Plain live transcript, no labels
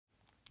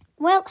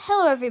Well,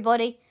 hello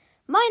everybody.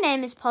 My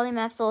name is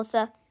Polymath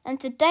Author, and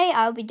today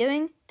I'll be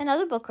doing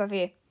another book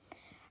review.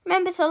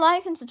 Remember to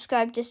like and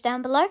subscribe just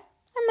down below.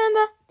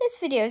 Remember, this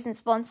video isn't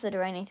sponsored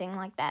or anything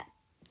like that.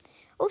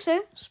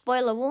 Also,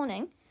 spoiler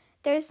warning,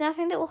 there is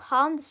nothing that will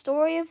harm the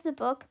story of the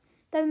book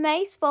that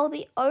may spoil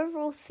the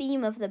overall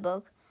theme of the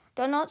book.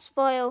 Do not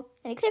spoil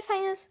any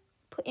cliffhangers,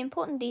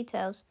 important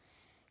details,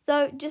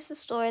 though just the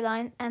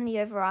storyline and the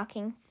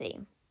overarching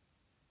theme.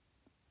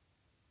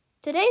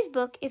 Today's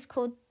book is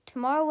called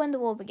Tomorrow When the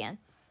War Began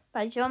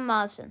by John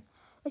Marsden,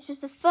 which is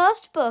the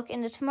first book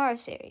in the Tomorrow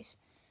series.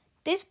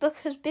 This book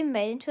has been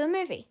made into a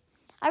movie.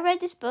 I read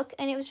this book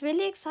and it was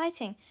really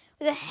exciting,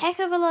 with a heck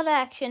of a lot of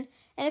action,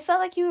 and it felt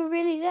like you were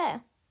really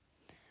there.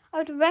 I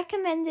would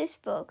recommend this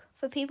book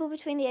for people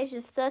between the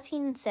ages of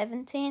 13 and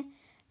 17,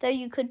 though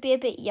you could be a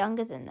bit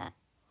younger than that.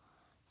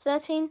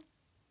 13,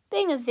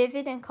 being a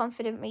vivid and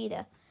confident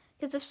reader,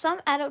 because of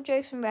some adult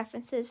jokes and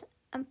references,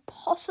 and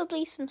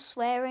possibly some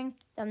swearing.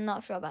 I'm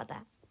not sure about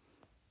that.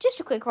 Just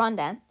a quick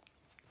rundown.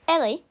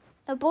 Ellie,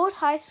 a bored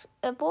high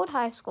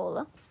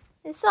schooler,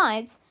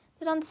 decides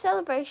that on the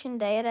celebration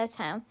day at her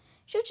town,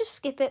 she'll just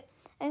skip it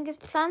and gets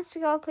plans to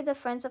go up with her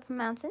friends up a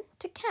mountain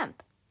to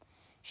camp.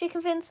 She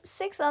convinces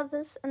 6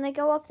 others and they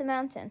go up the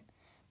mountain.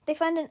 They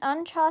find an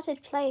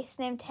uncharted place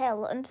named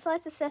Hell and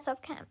decide to set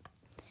up camp.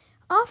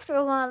 After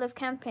a while of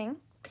camping,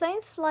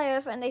 planes fly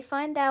over and they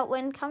find out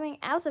when coming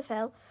out of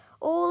Hell,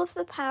 all of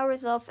the power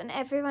is off and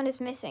everyone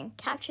is missing,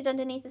 captured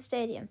underneath the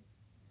stadium.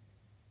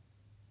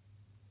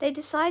 They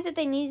decide that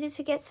they needed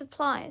to get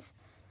supplies,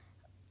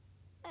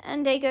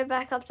 and they go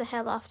back up to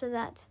Hell after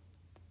that.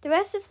 The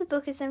rest of the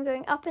book is them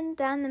going up and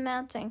down the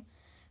mountain,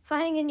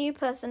 finding a new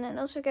person and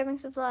also grabbing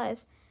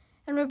supplies,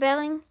 and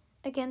rebelling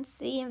against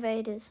the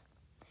invaders.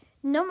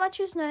 Not much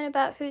is known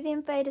about who the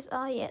invaders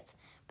are yet,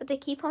 but they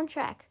keep on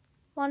track.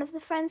 One of the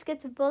friends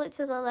gets a bullet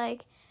to the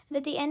leg, and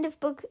at the end of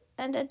the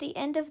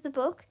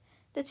book,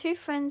 two of the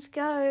friends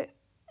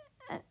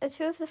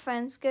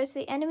go to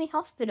the enemy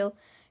hospital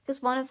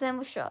because one of them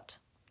was shot.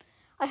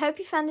 I hope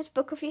you found this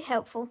book review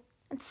helpful,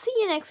 and see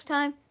you next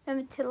time.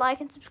 Remember to like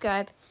and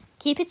subscribe.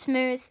 Keep it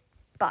smooth.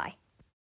 Bye.